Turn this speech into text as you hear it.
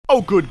Oh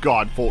good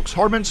god, folks,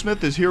 Harman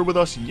Smith is here with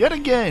us yet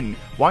again,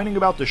 whining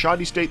about the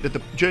shoddy state that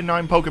the Gen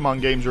 9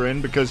 Pokemon games are in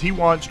because he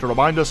wants to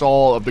remind us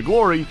all of the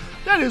glory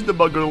that is the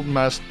buggered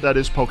mess that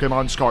is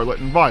Pokemon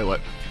Scarlet and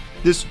Violet.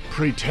 This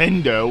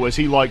pretendo, as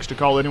he likes to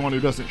call anyone who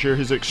doesn't share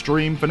his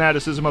extreme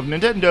fanaticism of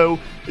Nintendo,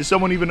 is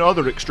someone even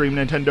other extreme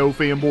Nintendo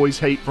fanboys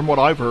hate from what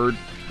I've heard.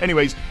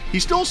 Anyways,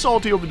 he's still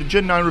salty over the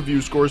Gen 9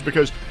 review scores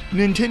because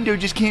Nintendo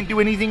just can't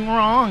do anything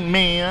wrong,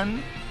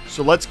 man.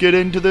 So let's get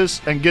into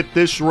this and get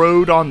this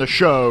road on the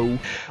show.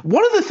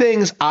 One of the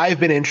things I've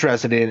been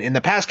interested in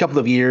the past couple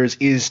of years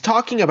is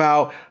talking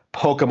about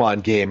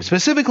Pokemon games,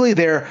 specifically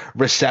their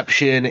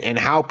reception and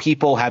how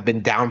people have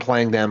been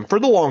downplaying them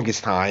for the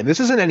longest time. This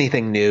isn't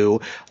anything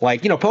new.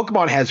 Like,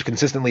 Pokemon has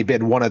consistently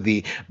been one of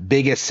the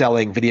biggest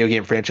selling video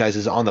game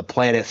franchises on the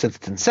planet since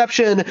its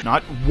inception.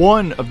 Not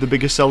one of the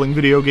biggest selling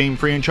video game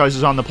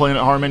franchises on the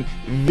planet, Harman.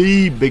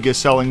 The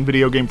biggest selling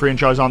video game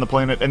franchise on the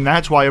planet, and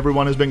that's why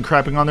everyone has been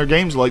crapping on their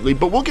games lately.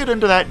 But we'll get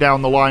into that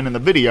down the line in the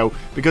video,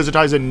 because it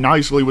ties in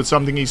nicely with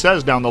something he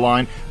says down the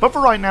line. But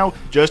for right now,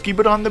 just keep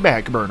it on the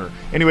back burner.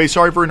 Anyway,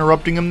 sorry for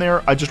interrupting him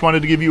there. I just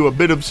wanted to give you a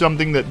bit of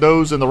something that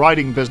those in the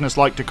writing business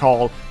like to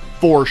call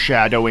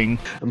foreshadowing.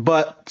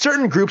 But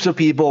certain groups of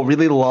people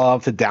really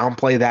love to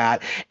downplay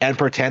that and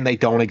pretend they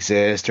don't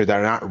exist or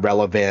they're not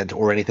relevant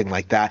or anything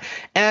like that.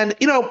 And,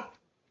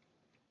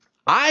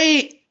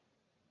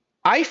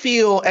 I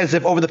feel as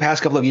if over the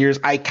past couple of years,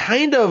 I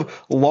kind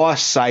of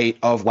lost sight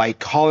of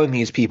calling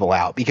these people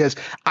out, because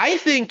I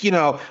think,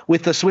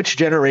 with the Switch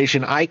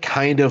generation, I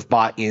kind of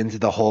bought into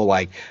the whole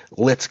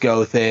Let's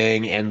Go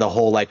thing and the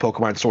whole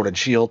Pokemon Sword and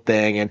Shield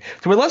thing. And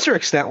to a lesser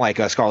extent,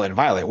 Scarlet and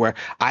Violet, where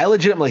I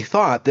legitimately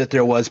thought that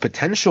there was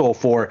potential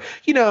for,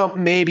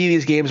 maybe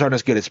these games aren't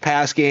as good as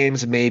past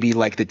games. Maybe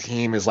the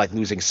team is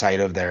losing sight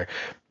of their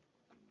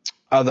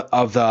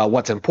of the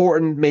what's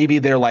important. Maybe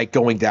they're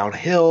going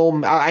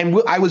downhill.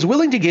 I was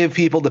willing to give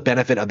people the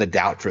benefit of the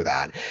doubt for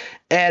that.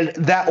 And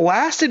that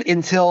lasted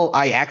until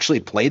I actually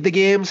played the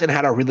games and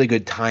had a really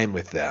good time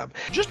with them.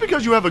 Just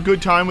because you have a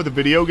good time with a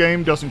video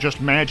game doesn't just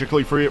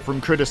magically free it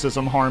from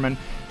criticism, Harman.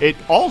 It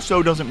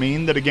also doesn't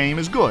mean that a game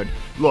is good.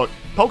 Look,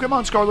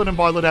 Pokemon Scarlet and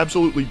Violet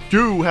absolutely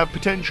do have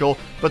potential,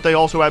 but they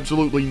also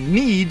absolutely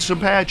need some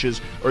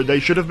patches, or they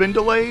should have been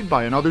delayed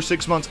by another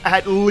 6 months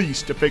at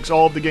least to fix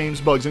all of the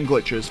game's bugs and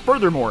glitches.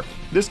 Furthermore,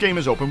 this game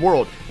is open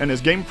world, and as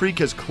Game Freak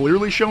has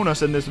clearly shown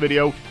us in this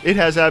video, it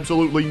has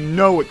absolutely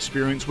no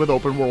experience with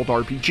open world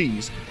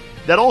RPGs.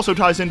 That also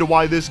ties into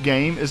why this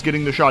game is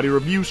getting the shoddy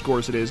review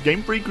scores it is.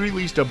 Game Freak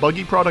released a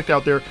buggy product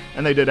out there,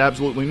 and they did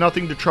absolutely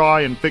nothing to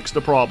try and fix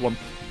the problem.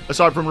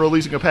 Aside from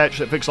releasing a patch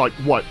that fixed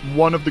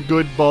one of the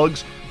good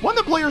bugs, one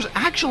that players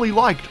actually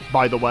liked,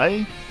 by the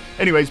way.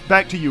 Anyways,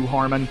 back to you,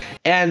 Harman.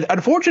 And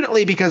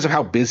unfortunately, because of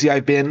how busy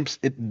I've been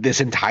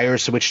this entire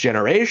Switch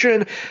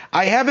generation,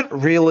 I haven't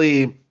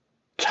really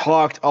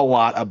talked a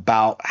lot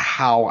about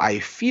how I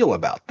feel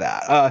about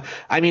that.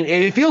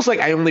 It feels like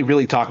I only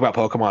really talk about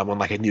Pokemon when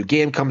a new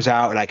game comes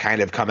out and I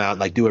kind of come out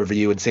and do a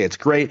review and say it's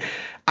great.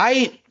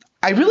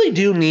 I really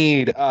do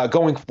need,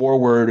 going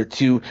forward,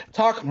 to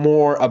talk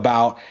more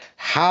about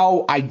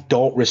how I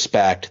don't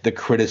respect the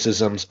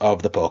criticisms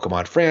of the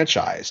Pokemon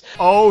franchise.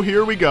 Oh,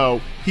 here we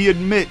go. He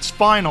admits,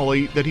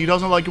 finally, that he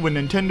doesn't like it when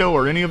Nintendo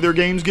or any of their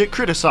games get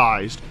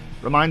criticized.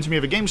 Reminds me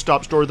of a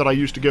GameStop store that I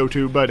used to go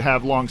to, but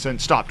have long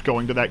since stopped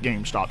going to that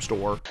GameStop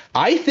store.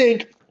 I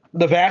think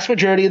the vast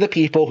majority of the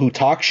people who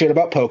talk shit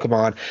about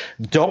Pokemon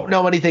don't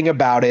know anything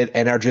about it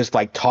and are just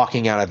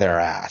talking out of their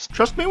ass.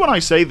 Trust me when I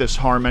say this,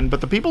 Harman, but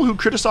the people who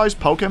criticize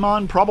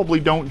Pokemon probably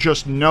don't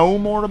just know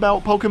more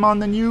about Pokemon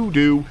than you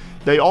do,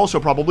 they also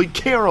probably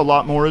care a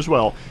lot more as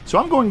well. So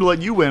I'm going to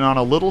let you in on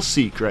a little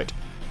secret.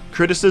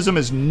 Criticism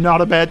is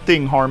not a bad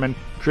thing, Harman.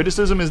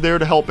 Criticism is there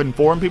to help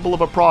inform people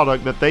of a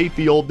product that they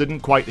feel didn't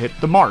quite hit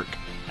the mark,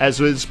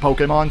 as is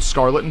Pokemon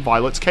Scarlet and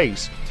Violet's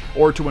case,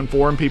 or to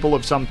inform people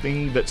of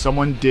something that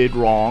someone did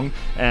wrong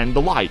and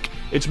the like.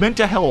 It's meant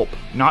to help,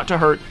 not to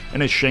hurt,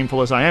 and as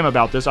shameful as I am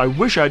about this, I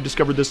wish I'd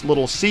discovered this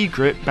little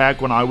secret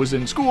back when I was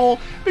in school,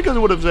 because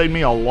it would have saved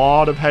me a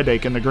lot of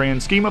headache in the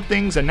grand scheme of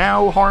things, and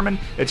now, Harman,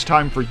 it's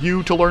time for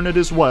you to learn it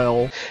as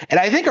well.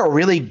 And I think a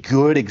really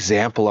good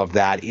example of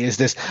that is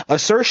this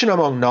assertion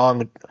among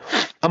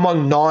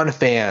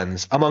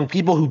non-fans, among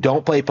people who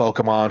don't play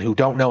Pokemon, who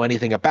don't know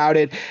anything about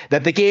it,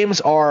 that the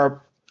games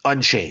are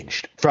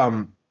unchanged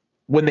from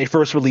when they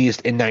first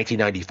released in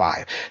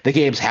 1995. The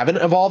games haven't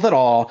evolved at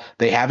all.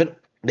 They haven't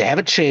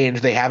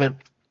changed. They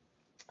haven't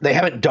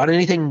done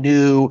anything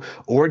new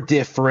or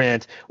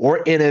different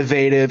or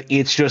innovative.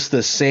 It's just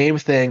the same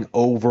thing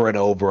over and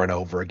over and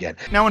over again.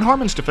 Now, in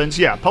Harman's defense,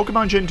 yeah,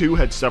 Pokemon Gen 2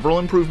 had several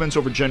improvements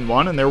over Gen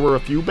 1, and there were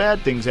a few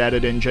bad things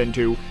added in Gen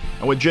 2.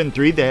 And with Gen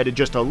 3, they added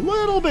just a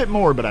little bit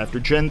more, but after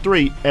Gen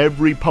 3,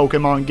 every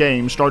Pokemon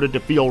game started to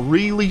feel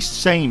really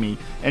samey.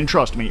 And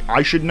trust me,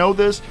 I should know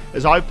this,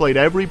 as I've played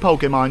every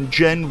Pokemon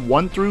Gen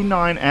 1 through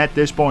 9 at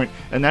this point,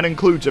 and that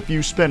includes a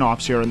few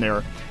spin-offs here and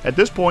there. At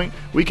this point,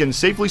 we can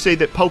safely say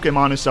that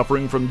Pokemon is is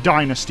suffering from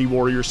Dynasty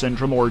Warrior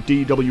Syndrome, or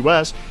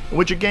DWS, in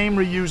which a game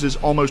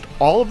reuses almost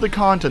all of the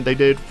content they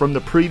did from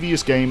the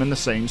previous game in the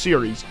same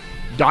series.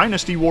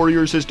 Dynasty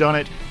Warriors has done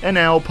it, and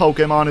now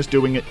Pokemon is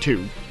doing it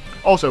too.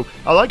 Also,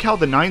 I like how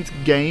the 9th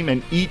game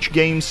in each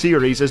game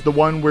series is the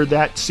one where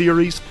that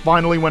series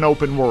finally went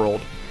open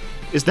world.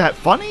 Is that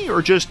funny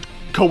or just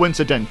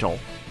coincidental?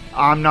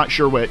 I'm not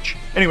sure which.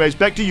 Anyways,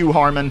 back to you,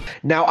 Harman.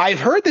 Now, I've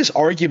heard this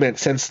argument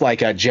since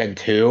like Gen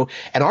 2,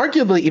 and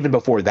arguably even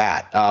before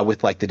that,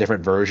 with like the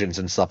different versions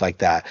and stuff like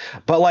that.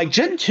 But like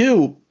Gen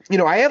 2,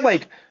 I have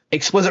like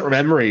explicit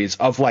memories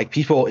of like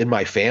people in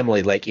my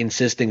family like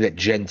insisting that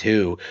Gen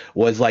 2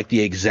 was like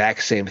the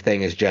exact same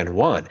thing as Gen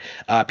 1.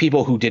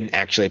 People who didn't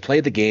actually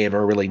play the game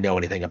or really know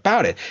anything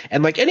about it.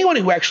 And like anyone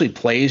who actually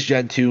plays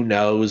Gen 2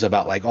 knows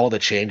about like all the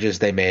changes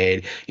they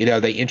made.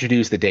 They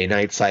introduced the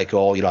day-night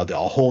cycle, a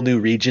whole new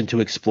region to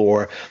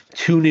explore,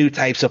 2 new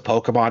types of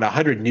Pokemon,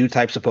 100 new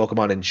types of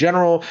Pokemon in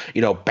general,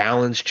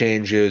 balance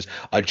changes,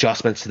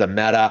 adjustments to the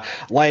meta.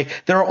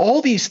 Like there are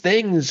all these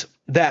things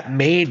that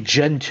made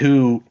Gen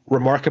 2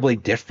 remarkably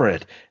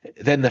different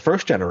than the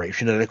first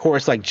generation. And of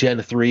course, like Gen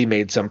 3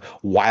 made some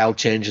wild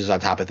changes on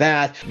top of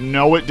that.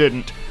 No, it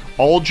didn't.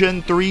 All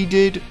Gen 3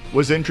 did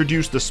was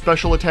introduce the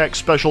special attack,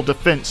 special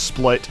defense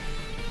split,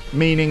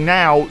 meaning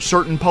now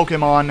certain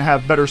Pokemon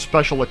have better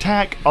special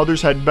attack,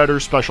 others had better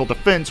special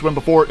defense, when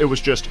before it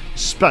was just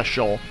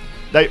special.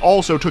 They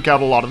also took out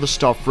a lot of the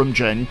stuff from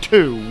Gen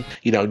 2.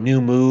 New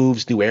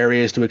moves, new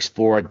areas to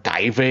explore,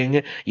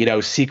 diving,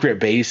 secret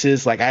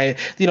bases. Like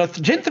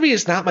Gen 3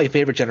 is not my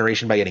favorite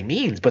generation by any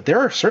means, but there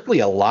are certainly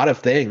a lot of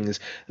things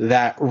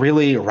that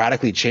really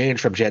radically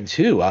changed from Gen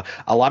 2.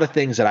 A lot of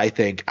things that I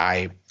think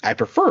I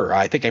prefer.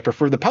 I think I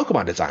prefer the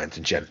Pokemon designs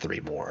in Gen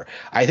 3 more.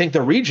 I think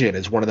the region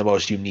is one of the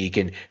most unique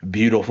and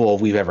beautiful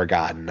we've ever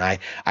gotten.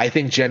 I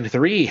think Gen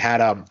 3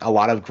 had a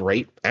lot of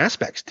great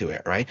aspects to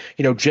it, right?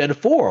 Gen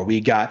 4,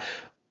 we got...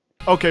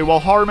 Okay, while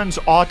Harman's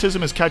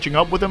autism is catching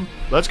up with him,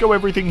 let's go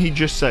everything he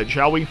just said,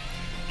 shall we?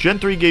 Gen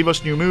 3 gave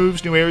us new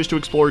moves, new areas to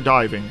explore,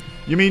 diving.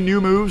 You mean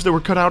new moves that were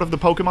cut out of the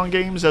Pokemon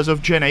games as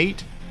of Gen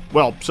 8?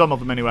 Well, some of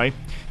them anyway.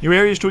 New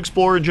areas to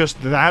explore in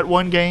just that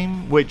one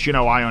game, which,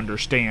 I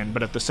understand,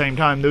 but at the same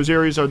time, those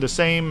areas are the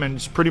same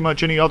as pretty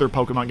much any other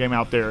Pokemon game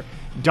out there.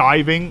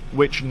 Diving,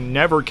 which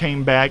never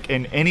came back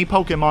in any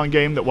Pokemon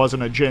game that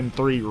wasn't a Gen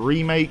 3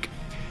 remake.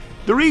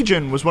 The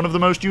region was one of the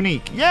most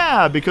unique,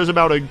 yeah, because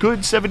about a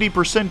good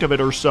 70% of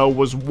it or so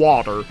was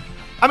water.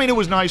 I mean, it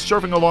was nice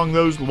surfing along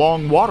those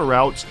long water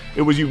routes,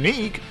 it was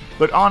unique,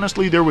 but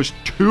honestly, there was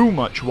too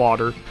much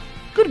water.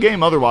 Good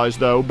game otherwise,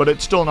 though, but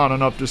it's still not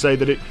enough to say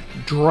that it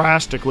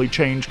drastically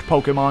changed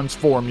Pokemon's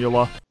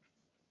formula.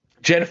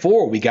 Gen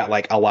 4, we got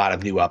like a lot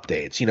of new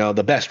updates.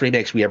 The best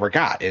remakes we ever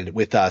got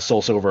with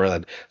Soul Silver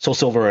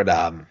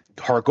and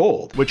Heart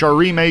Gold. Which are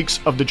remakes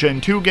of the Gen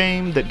 2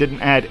 game that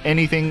didn't add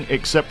anything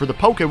except for the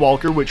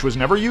Pokewalker, which was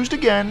never used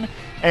again,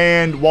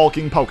 and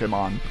walking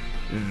Pokemon.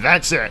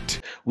 That's it.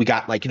 We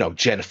got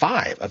Gen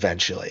 5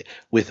 eventually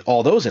with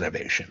all those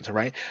innovations,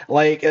 right?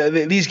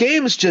 These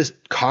games just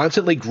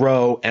constantly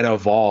grow and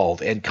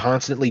evolve and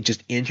constantly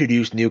just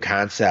introduce new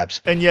concepts.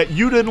 And yet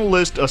you didn't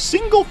list a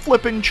single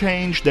flippin'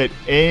 change that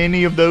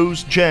any of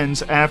those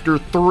gens after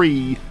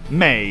 3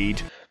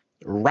 made.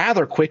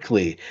 Rather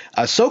quickly,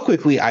 so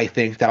quickly I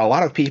think that a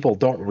lot of people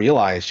don't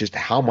realize just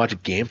how much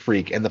Game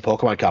Freak and the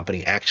Pokemon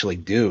Company actually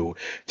do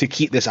to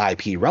keep this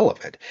IP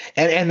relevant.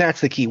 And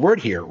that's the key word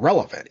here,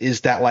 relevant,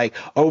 is that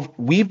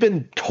we've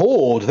been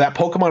told that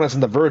Pokemon is on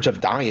the verge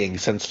of dying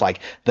since the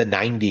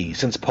 90s,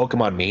 since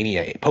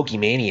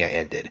Pokemania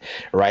ended,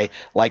 right?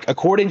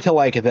 According to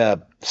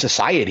the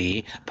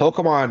society,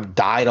 Pokemon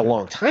died a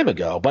long time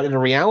ago, but in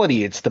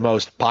reality, it's the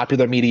most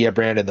popular media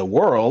brand in the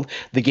world.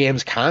 The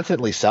games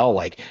constantly sell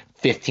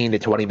 15 to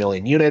 20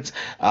 million units,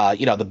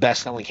 the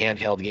best-selling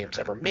handheld games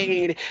ever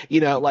made,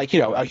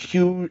 a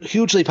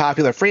hugely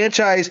popular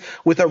franchise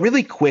with a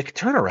really quick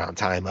turnaround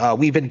time.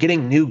 We've been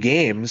getting new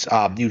games,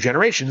 new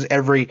generations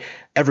every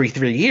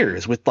 3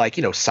 years with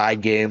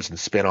side games and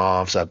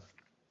spin-offs,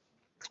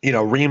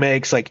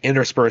 remakes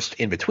interspersed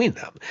in between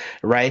them,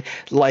 right?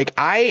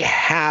 I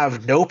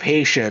have no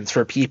patience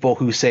for people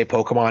who say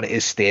Pokemon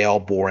is stale,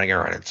 boring,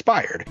 or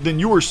uninspired. Then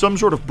you are some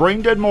sort of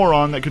brain-dead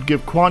moron that could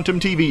give Quantum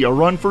TV a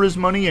run for his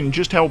money and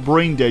just how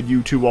brain-dead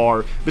you two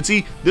are. But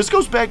see, this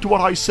goes back to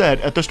what I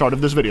said at the start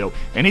of this video.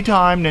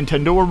 Anytime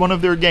Nintendo or one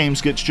of their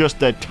games gets just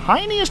the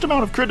tiniest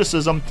amount of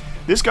criticism,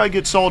 this guy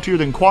gets saltier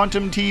than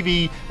Quantum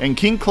TV and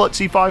King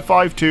Klutzy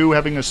 552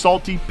 having a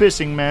salty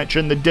pissing match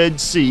in the Dead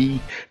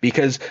Sea.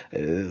 Because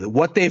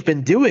what they've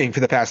been doing for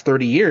the past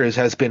 30 years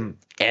has been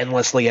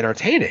endlessly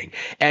entertaining.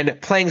 And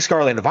playing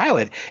Scarlet and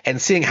Violet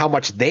and seeing how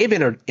much they've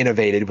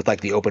innovated with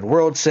the open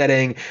world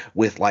setting,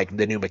 with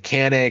the new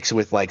mechanics,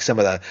 with some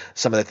of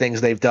the things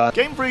they've done.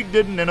 Game Freak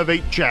didn't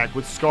innovate jack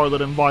with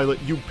Scarlet and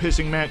Violet, you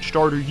pissing match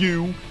starter,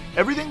 you.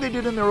 Everything they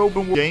did in their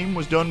open world game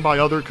was done by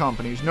other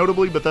companies,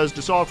 notably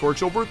Bethesda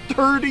Softworks over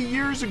 30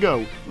 years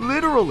ago.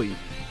 Literally.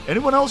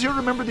 Anyone else here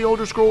remember the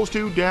Elder Scrolls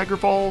 2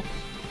 Daggerfall?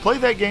 Play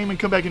that game and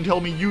come back and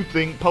tell me you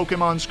think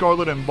Pokemon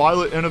Scarlet and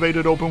Violet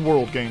innovated open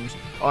world games.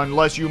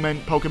 Unless you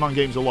meant Pokemon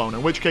games alone,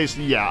 in which case,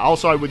 yeah, I'll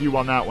side with you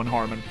on that one,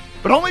 Harman.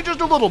 But only just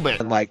a little bit.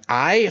 And like,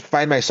 I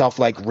find myself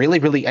like really,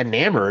 really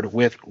enamored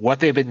with what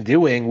they've been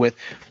doing with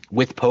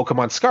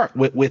Pokemon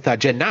Scarlet, with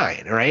Gen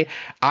 9, right?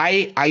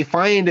 I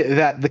find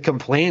that the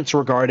complaints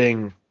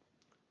regarding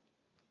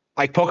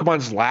like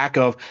Pokemon's lack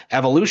of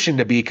evolution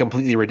to be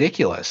completely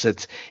ridiculous.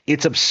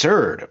 It's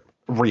absurd,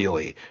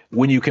 really,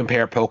 when you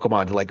compare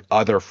Pokemon to like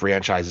other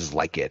franchises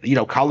like it. You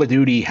know, Call of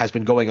Duty has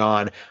been going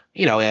on.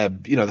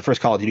 The first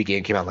Call of Duty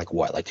game came out in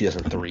like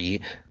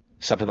 2003,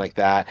 something like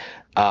that.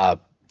 And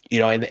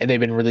they've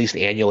been released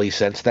annually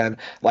since then.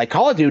 Like,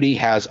 Call of Duty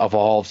has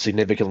evolved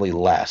significantly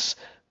less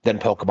than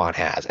Pokemon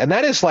has, and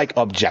that is like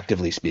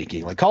objectively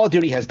speaking. Like, Call of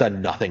Duty has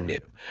done nothing new,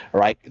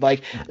 right?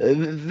 Like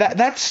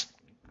that's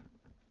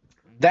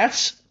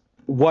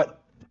what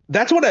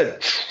a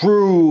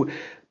true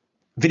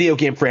video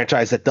game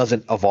franchise that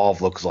doesn't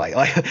evolve looks like.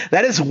 Like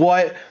that is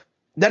what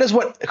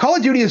Call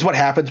of Duty is. What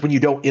happens when you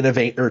don't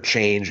innovate or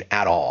change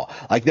at all.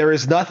 Like, there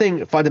is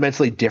nothing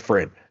fundamentally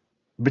different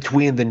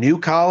between the new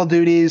Call of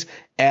Duties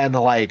and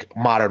the like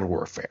Modern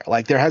Warfare.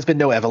 Like, there has been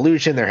no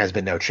evolution, there has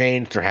been no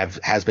change, there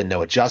has been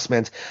no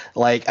adjustments.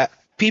 Like,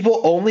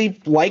 people only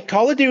like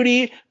Call of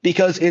Duty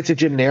because it's a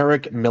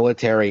generic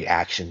military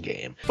action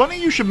game. Funny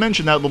you should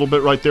mention that little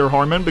bit right there,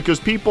 Harman, because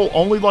people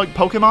only like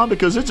Pokemon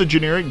because it's a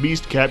generic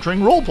beast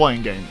capturing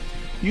role-playing game.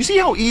 You see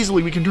how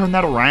easily we can turn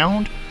that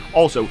around?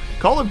 Also,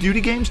 Call of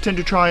Duty games tend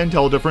to try and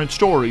tell different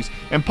stories,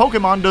 and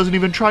Pokemon doesn't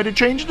even try to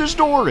change the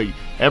story.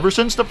 Ever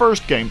since the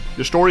first game,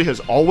 the story has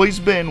always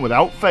been,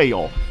 without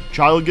fail,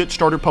 child gets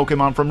starter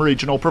Pokemon from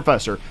regional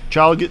professor,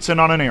 child gets sent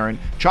on an errand,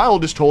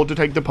 child is told to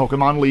take the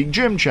Pokemon League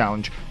Gym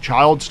Challenge,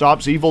 child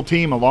stops evil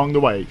team along the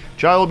way,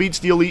 child beats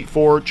the Elite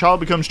Four, child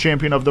becomes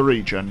champion of the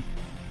region.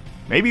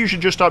 Maybe you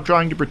should just stop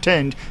trying to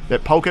pretend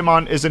that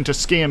Pokemon isn't a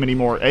scam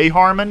anymore, eh,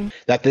 Harman?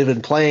 That they've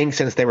been playing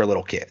since they were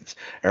little kids,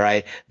 all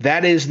right?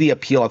 That is the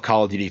appeal of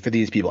Call of Duty for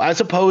these people, as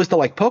opposed to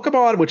like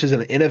Pokemon, which is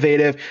an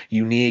innovative,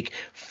 unique,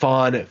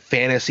 fun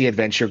fantasy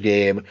adventure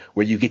game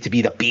where you get to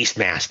be the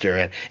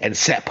Beastmaster and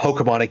set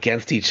Pokemon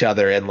against each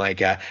other and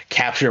like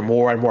capture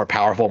more and more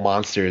powerful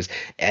monsters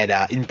and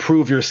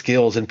improve your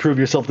skills and prove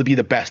yourself to be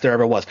the best there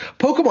ever was.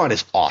 Pokemon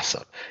is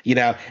awesome.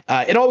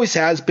 It always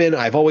has been.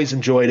 I've always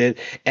enjoyed it.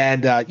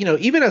 And,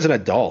 even as an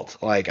adult,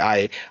 like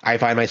I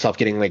find myself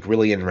getting like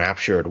really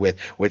enraptured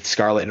with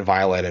Scarlet and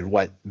Violet and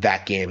what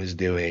that game is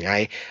doing.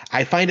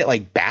 I find it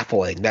like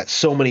baffling that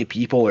so many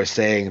people are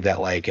saying that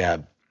like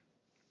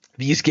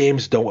these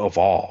games don't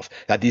evolve,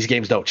 that these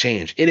games don't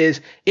change. It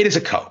is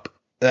a cope.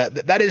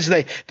 That is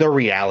the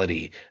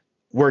reality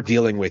we're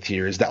dealing with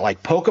here, is that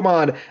like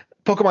Pokemon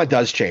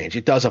does change.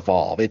 It does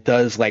evolve. It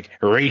does like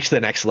reach the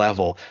next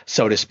level,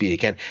 so to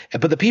speak.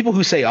 But the people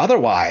who say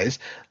otherwise,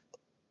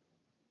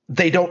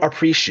 they don't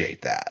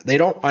appreciate that. They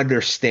don't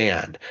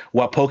understand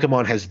what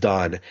Pokemon has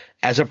done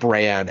as a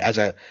brand, as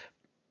a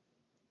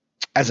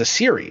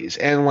series.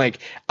 And like,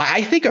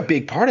 I think a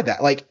big part of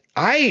that, like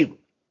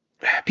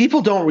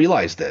people don't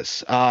realize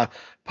this.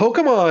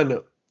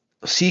 Pokemon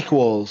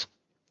sequels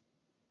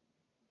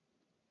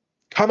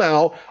come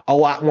out a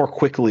lot more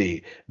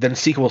quickly than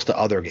sequels to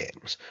other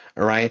games,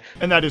 all right?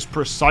 And that is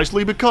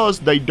precisely because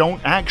they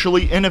don't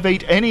actually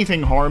innovate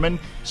anything, Harman.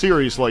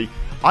 Seriously,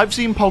 I've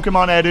seen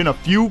Pokemon add in a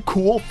few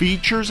cool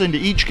features into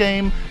each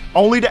game,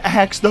 only to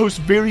axe those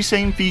very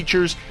same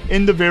features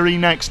in the very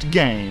next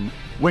game.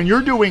 When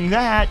you're doing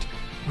that,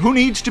 who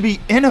needs to be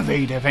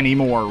innovative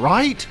anymore,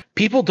 right?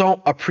 People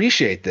don't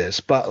appreciate this,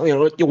 but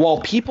while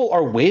people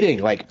are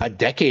waiting like a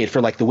decade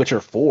for like The Witcher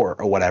 4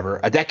 or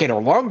whatever, a decade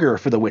or longer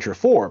for The Witcher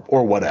 4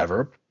 or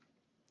whatever,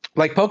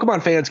 like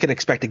Pokemon fans can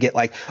expect to get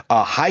like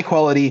a high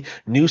quality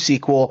new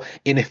sequel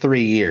in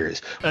 3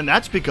 years. And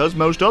that's because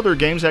most other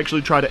games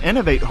actually try to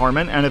innovate,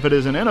 Harman, and if it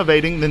isn't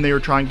innovating, then they are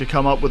trying to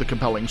come up with a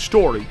compelling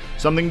story,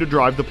 something to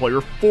drive the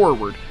player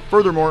forward.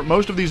 Furthermore,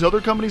 most of these other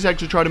companies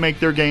actually try to make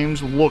their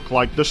games look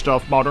like the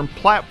stuff modern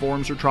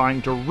platforms are trying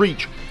to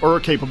reach or are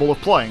capable of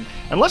playing.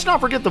 And let's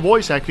not forget the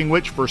voice acting,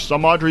 which, for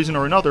some odd reason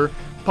or another,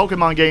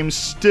 Pokemon games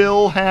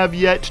still have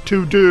yet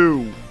to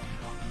do.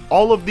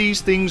 All of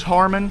these things,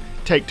 Harman,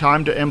 take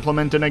time to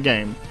implement in a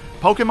game.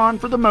 Pokemon,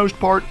 for the most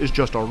part, is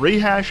just a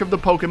rehash of the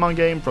Pokemon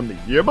game from the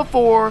year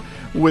before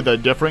with a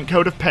different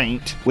coat of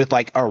paint. With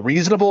like a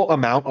reasonable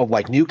amount of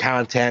like new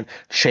content,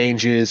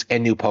 changes,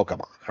 and new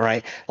Pokemon, all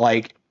right?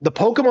 Like the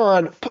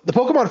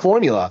Pokemon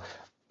formula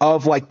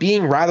of like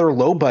being rather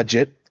low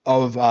budget,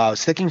 of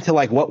sticking to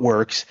like what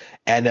works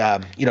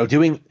and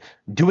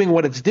doing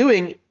what it's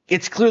doing,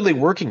 it's clearly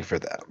working for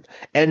them.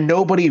 And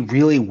nobody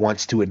really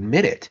wants to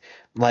admit it.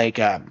 Like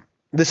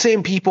the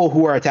same people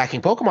who are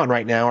attacking Pokemon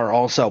right now are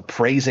also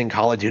praising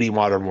Call of Duty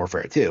Modern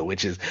Warfare 2,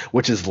 which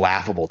is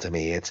laughable to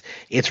me.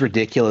 It's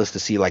ridiculous to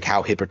see like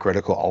how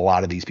hypocritical a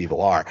lot of these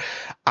people are.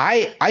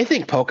 I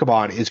think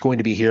Pokemon is going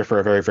to be here for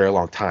a very, very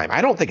long time.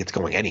 I don't think it's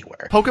going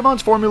anywhere.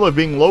 Pokemon's formula of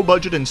being low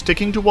budget and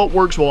sticking to what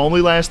works will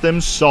only last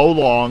them so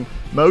long.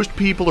 Most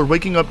people are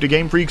waking up to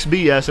Game Freak's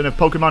BS, and if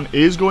Pokemon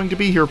is going to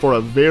be here for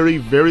a very,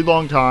 very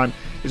long time,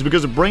 it's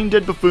because of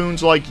brain-dead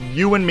buffoons like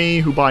you and me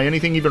who buy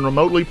anything even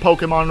remotely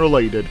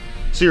Pokemon-related.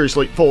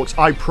 Seriously, folks,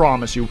 I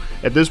promise you,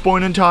 at this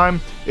point in time,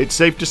 it's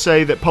safe to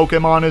say that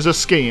Pokemon is a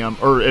scam,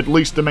 or at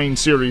least the main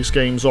series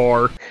games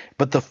are.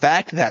 But the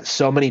fact that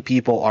so many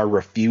people are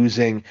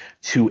refusing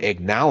to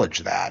acknowledge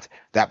that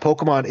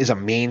Pokemon is a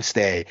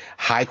mainstay,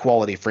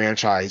 high-quality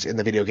franchise in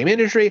the video game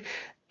industry,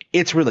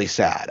 it's really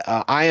sad.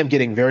 I am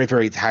getting very,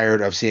 very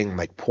tired of seeing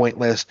like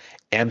pointless,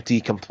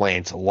 empty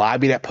complaints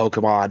lobbied at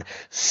Pokemon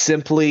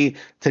simply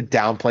to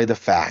downplay the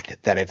fact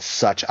that it's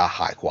such a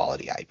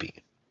high-quality IP.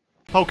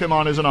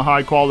 Pokemon isn't a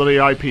high-quality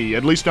IP,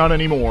 at least not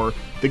anymore.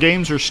 The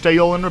games are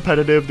stale and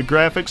repetitive, the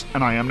graphics,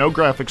 and I am no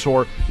graphics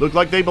whore, look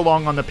like they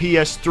belong on the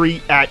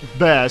PS3 at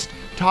best,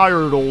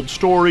 tired old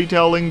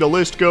storytelling, the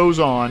list goes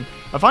on.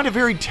 I find it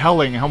very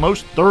telling how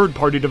most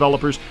third-party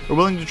developers are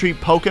willing to treat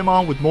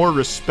Pokemon with more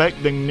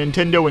respect than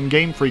Nintendo and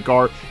Game Freak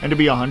are, and to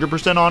be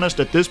 100% honest,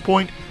 at this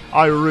point,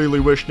 I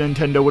really wish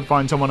Nintendo would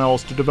find someone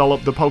else to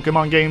develop the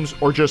Pokemon games,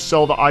 or just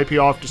sell the IP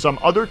off to some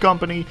other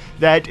company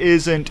that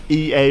isn't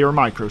EA or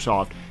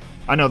Microsoft.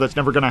 I know that's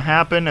never going to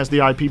happen, as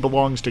the IP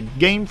belongs to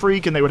Game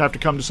Freak and they would have to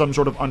come to some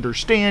sort of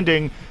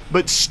understanding,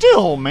 but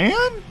still,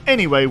 man!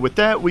 Anyway, with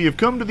that, we have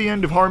come to the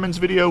end of Harman's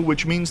video,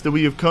 which means that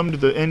we have come to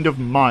the end of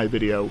my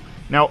video.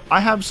 Now, I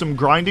have some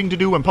grinding to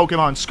do in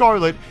Pokemon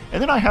Scarlet,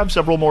 and then I have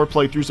several more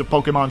playthroughs of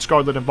Pokemon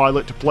Scarlet and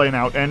Violet to plan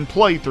out and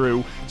play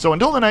through, so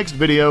until the next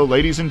video,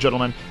 ladies and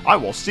gentlemen, I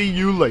will see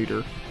you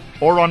later.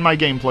 Or on my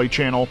gameplay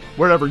channel,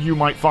 wherever you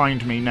might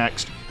find me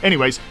next.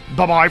 Anyways,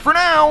 bye-bye for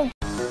now!